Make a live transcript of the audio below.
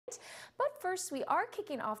But first, we are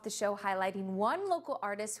kicking off the show highlighting one local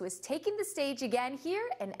artist who is taking the stage again here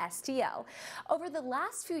in STL. Over the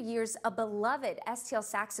last few years, a beloved STL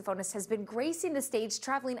saxophonist has been gracing the stage,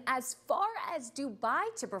 traveling as far as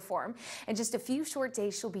Dubai to perform. In just a few short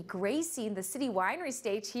days, she'll be gracing the City Winery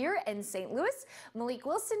stage here in St. Louis. Malik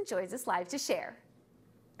Wilson joins us live to share.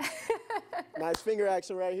 Nice finger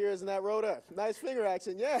action right here, isn't that, Rhoda? Nice finger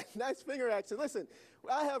action, yeah, nice finger action. Listen,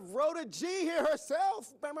 I have Rhoda G here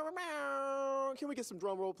herself. Can we get some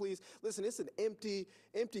drum roll, please? Listen, it's an empty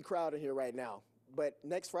crowd in here right now. But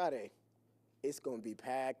next Friday, it's going to be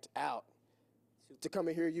packed out to come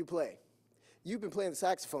and hear you play. You've been playing the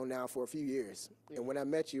saxophone now for a few years. And when I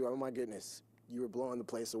met you, oh my goodness, you were blowing the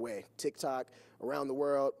place away. TikTok, around the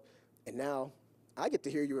world, and now I get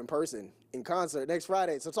to hear you in person, in concert, next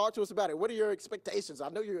Friday. So talk to us about it. What are your expectations? I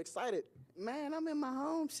know you're excited. Man, I'm in my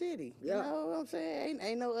home city. Yeah. You know what I'm saying?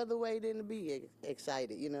 Ain't no other way than to be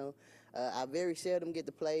excited, you know. I very seldom get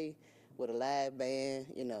to play with a live band.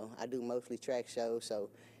 You know, I do mostly track shows. So,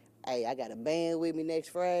 hey, I got a band with me next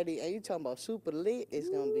Friday. And you talking about super lit. It's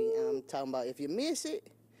going to be, I'm talking about if you miss it,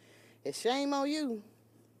 it's shame on you.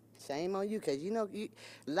 Shame on you, because, you know,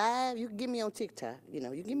 live, you can get me on TikTok. You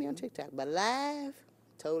know, you get me on TikTok. But live,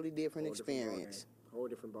 totally different experience. Whole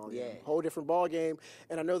different ball game. Yeah. Whole different ball game.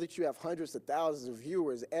 And I know that you have hundreds of thousands of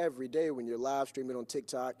viewers every day when you're live streaming on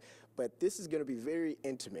TikTok. But this is going to be very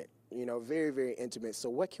intimate. You know, very, very intimate.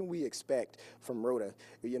 So what can we expect from Rhoda,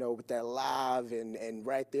 you know, with that live and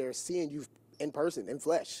right there, seeing you in person, in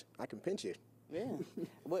flesh? I can pinch you. Yeah.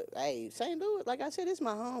 But, hey, St. Louis, like I said, it's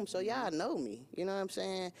my home, so y'all know me. You know what I'm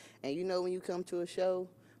saying? And you know when you come to a show,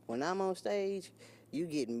 when I'm on stage, you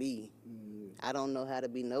get me. I don't know how to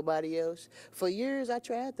be nobody else. For years, I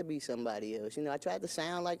tried to be somebody else. You know, I tried to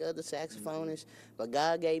sound like other saxophonists, but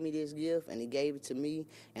God gave me this gift, and he gave it to me,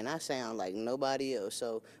 and I sound like nobody else.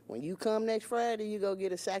 So when you come next Friday, you go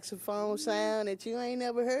get a saxophone sound that you ain't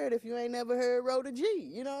never heard if you ain't never heard Rhoda G.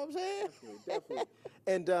 You know what I'm saying? Definitely.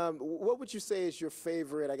 And what would you say is your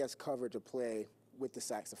favorite, I guess, cover to play with the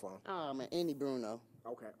saxophone? Oh, man, any Bruno.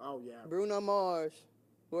 Okay. Oh, yeah. Bruno Mars.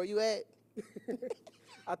 Where you at?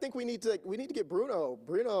 I think we need to get Bruno.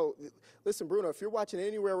 Bruno, listen, Bruno, if you're watching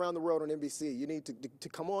anywhere around the world on NBC, you need to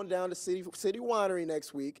come on down to City Winery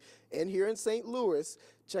next week and here in St. Louis.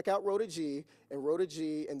 Check out Rhoda G,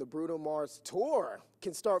 and the Bruno Mars tour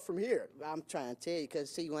can start from here. I'm trying to tell you, because,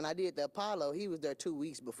 see, when I did the Apollo, he was there 2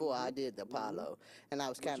 weeks before I did the Apollo. And I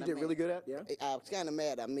was kind of You did really good at? Yeah. I was kind of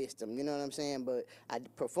mad I missed him, you know what I'm saying? But I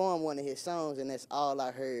performed one of his songs, and that's all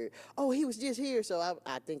I heard. Oh, he was just here, so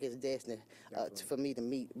I think it's destiny for me to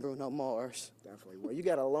meet Bruno Mars. Definitely. Well, you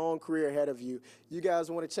got a long career ahead of you. You guys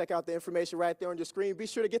want to check out the information right there on your screen. Be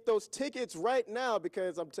sure to get those tickets right now,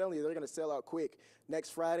 because I'm telling you, they're going to sell out quick.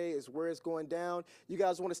 Next Friday is where it's going down. You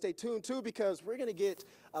guys want to stay tuned, too, because we're going to get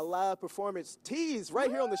a live performance tease right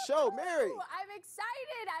here on the show. Mary.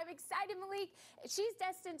 I'm excited, Malik. She's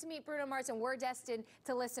destined to meet Bruno Mars, and we're destined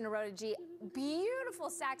to listen to Rhoda G. Beautiful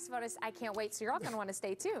saxophonist. I can't wait, so you're all going to want to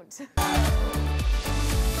stay tuned.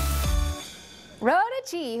 Rhoda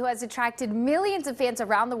G, who has attracted millions of fans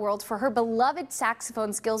around the world for her beloved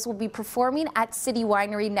saxophone skills, will be performing at City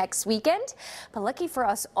Winery next weekend. But lucky for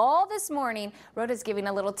us all this morning, Rhoda's giving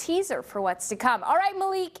a little teaser for what's to come. All right,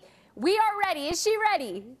 Malik, we are ready. Is she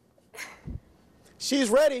ready? She's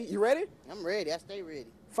ready. You ready? I'm ready. I stay ready.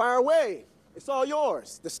 Fire away. It's all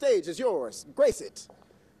yours. The stage is yours. Grace it.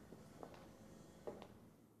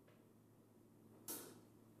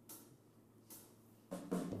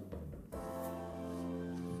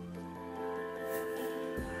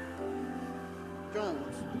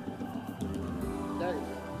 Drums. There you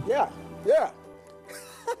go. Yeah, yeah.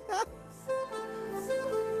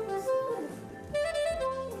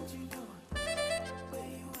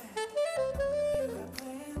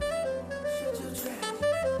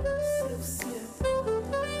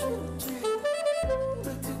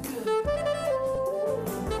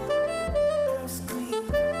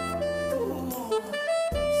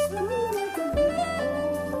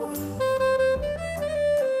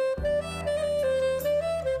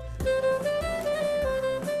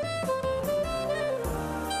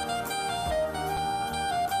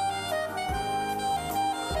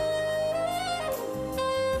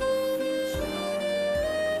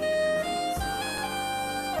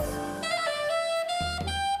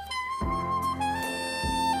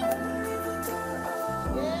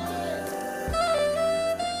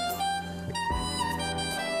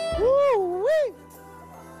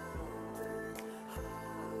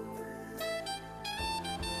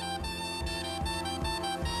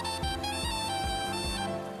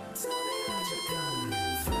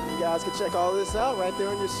 guys can check all this out right there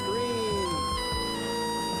on your screen.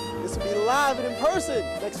 This will be live and in person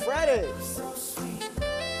next Friday.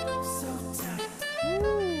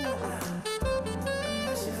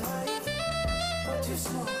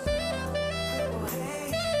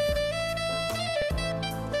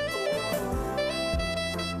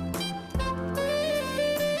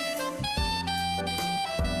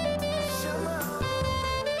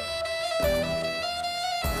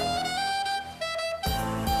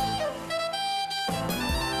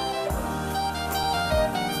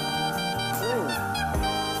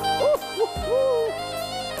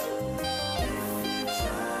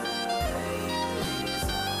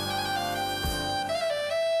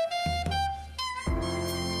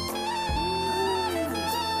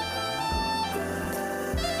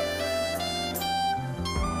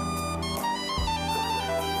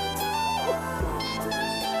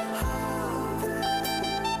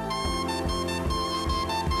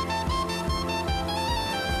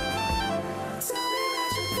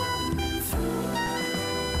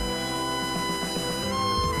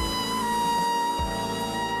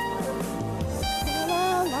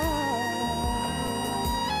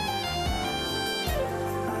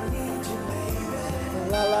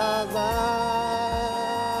 La la la.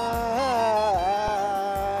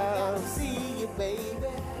 I see you, baby.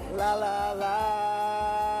 La la la.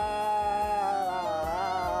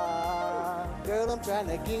 Girl, I'm trying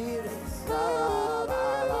to get it. La la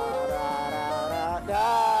la la la la la.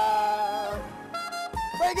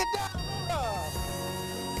 Break it down, Rhoda.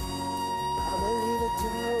 I'ma leave it to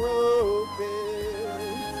the open.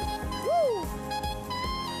 Woo.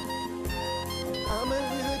 I'ma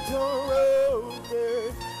leave it to the open.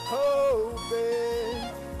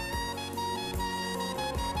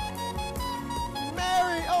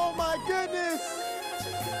 Mary, oh my goodness.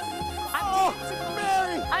 I'm dancing.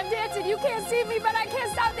 Mary. I'm dancing. You can't see me, but I